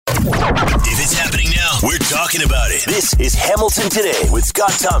talking about it. This is Hamilton Today with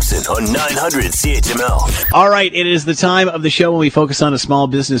Scott Thompson on 900 CHML. All right, it is the time of the show when we focus on a small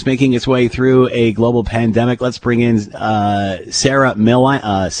business making its way through a global pandemic. Let's bring in Sarah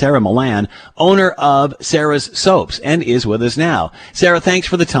Milan, owner of Sarah's Soaps, and is with us now. Sarah, thanks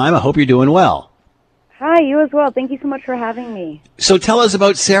for the time. I hope you're doing well. Hi, you as well. Thank you so much for having me. So tell us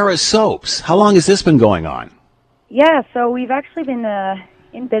about Sarah's Soaps. How long has this been going on? Yeah, so we've actually been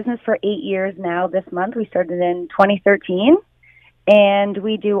in business for 8 years now this month. We started in 2013, and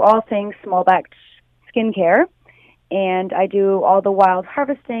we do all things small batch skincare, and I do all the wild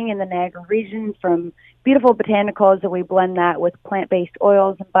harvesting in the Niagara region from beautiful botanicals, and we blend that with plant-based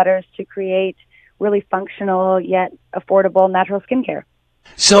oils and butters to create really functional yet affordable natural skincare.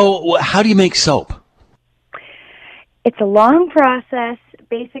 So how do you make soap? It's a long process.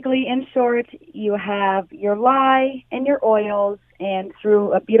 Basically, in short, you have your lye and your oils, and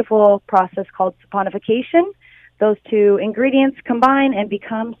through a beautiful process called saponification, those two ingredients combine and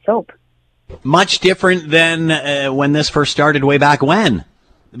become soap. Much different than when this first started way back when.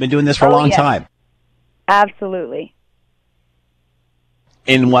 They've been doing this for a long time. Absolutely.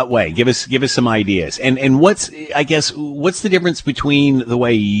 In what way? Give us some ideas. And what's the difference between the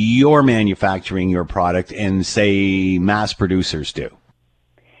way you're manufacturing your product and, say, mass producers do?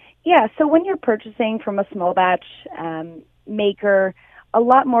 Yeah, so when you're purchasing from a small batch maker, a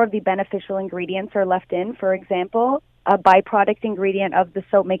lot more of the beneficial ingredients are left in. For example, a byproduct ingredient of the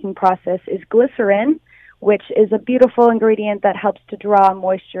soap making process is glycerin, which is a beautiful ingredient that helps to draw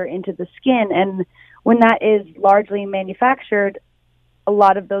moisture into the skin. And when that is largely manufactured, a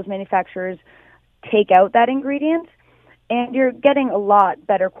lot of those manufacturers take out that ingredient, and you're getting a lot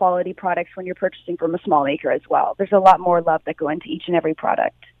better quality products when you're purchasing from a small maker as well. There's a lot more love that go into each and every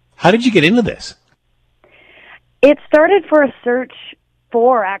product. How did you get into this? It started for a search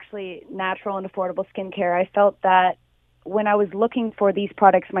for actually natural and affordable skincare. I felt that when I was looking for these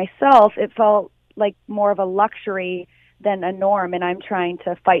products myself, it felt like more of a luxury than a norm, and I'm trying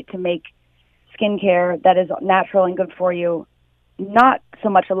to fight to make skincare that is natural and good for you not so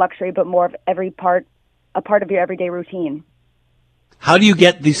much a luxury, but more of a part of your everyday routine. How do you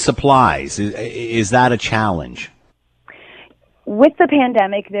get these supplies? Is that a challenge? With the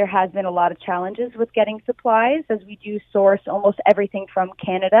pandemic, there has been a lot of challenges with getting supplies, as we do source almost everything from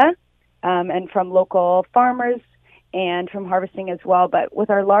Canada and from local farmers and from harvesting as well. But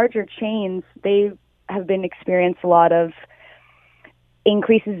with our larger chains, they have been experienced a lot of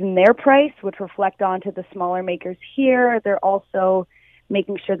increases in their price, which reflect onto the smaller makers here. They're also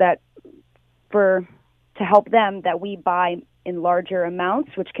making sure that to help them that we buy in larger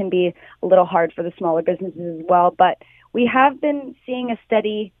amounts, which can be a little hard for the smaller businesses as well. But we have been seeing a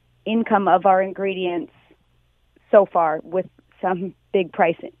steady income of our ingredients so far, with some big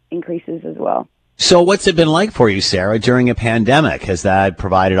price increases as well. So what's it been like for you, Sarah, during a pandemic? Has that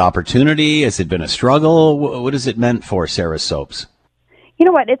provided opportunity? Has it been a struggle? What has it meant for Sarah's Soaps? You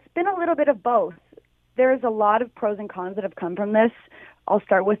know what? It's been a little bit of both. There's a lot of pros and cons that have come from this. I'll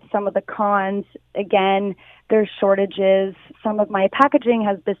start with some of the cons. Again, there's shortages. Some of my packaging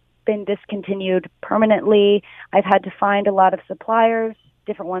has been discontinued permanently. I've had to find a lot of suppliers,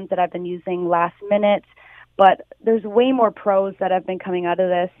 different ones that I've been using last minute. But there's way more pros that have been coming out of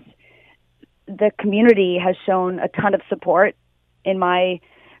this. The community has shown a ton of support in my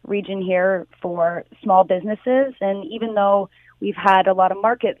region here for small businesses. And even though we've had a lot of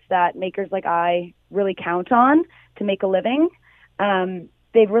markets that makers like I really count on to make a living,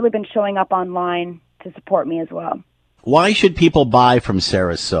 they've really been showing up online to support me as well. Why should people buy from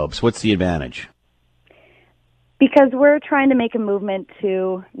Sarah's Soaps? What's the advantage? Because we're trying to make a movement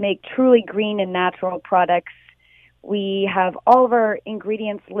to make truly green and natural products. We have all of our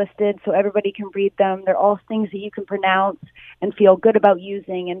ingredients listed so everybody can read them. They're all things that you can pronounce and feel good about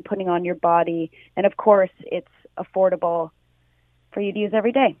using and putting on your body. And of course, it's affordable for you to use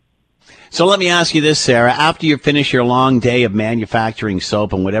every day. So let me ask you this, Sarah. After you finish your long day of manufacturing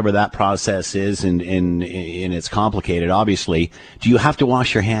soap and whatever that process is, and it's complicated, obviously, do you have to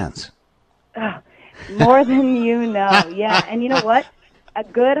wash your hands? More than you know, yeah. And you know what? A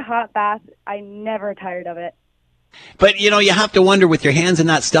good hot bath, I'm never tired of it. But, you have to wonder, with your hands in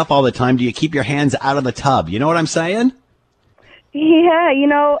that stuff all the time, do you keep your hands out of the tub? You know what I'm saying?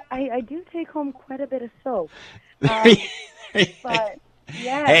 Yeah, I do take home quite a bit of soap. But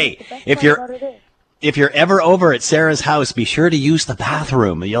yeah. Hey, if you're ever over at Sarah's house, be sure to use the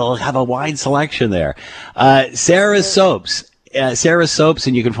bathroom. You'll have a wide selection there. Sarah's Soaps. Sarah's Soaps,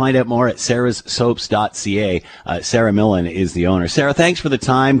 and you can find out more at sarahssoaps.ca. Sarah Milan is the owner. Sarah, thanks for the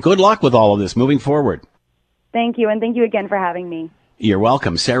time. Good luck with all of this moving forward. Thank you, and thank you again for having me. You're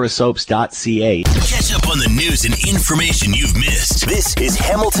welcome. sarahsoaps.ca. Catch up on the news and information you've missed. This is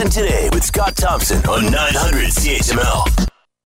Hamilton Today with Scott Thompson on 900 CHML.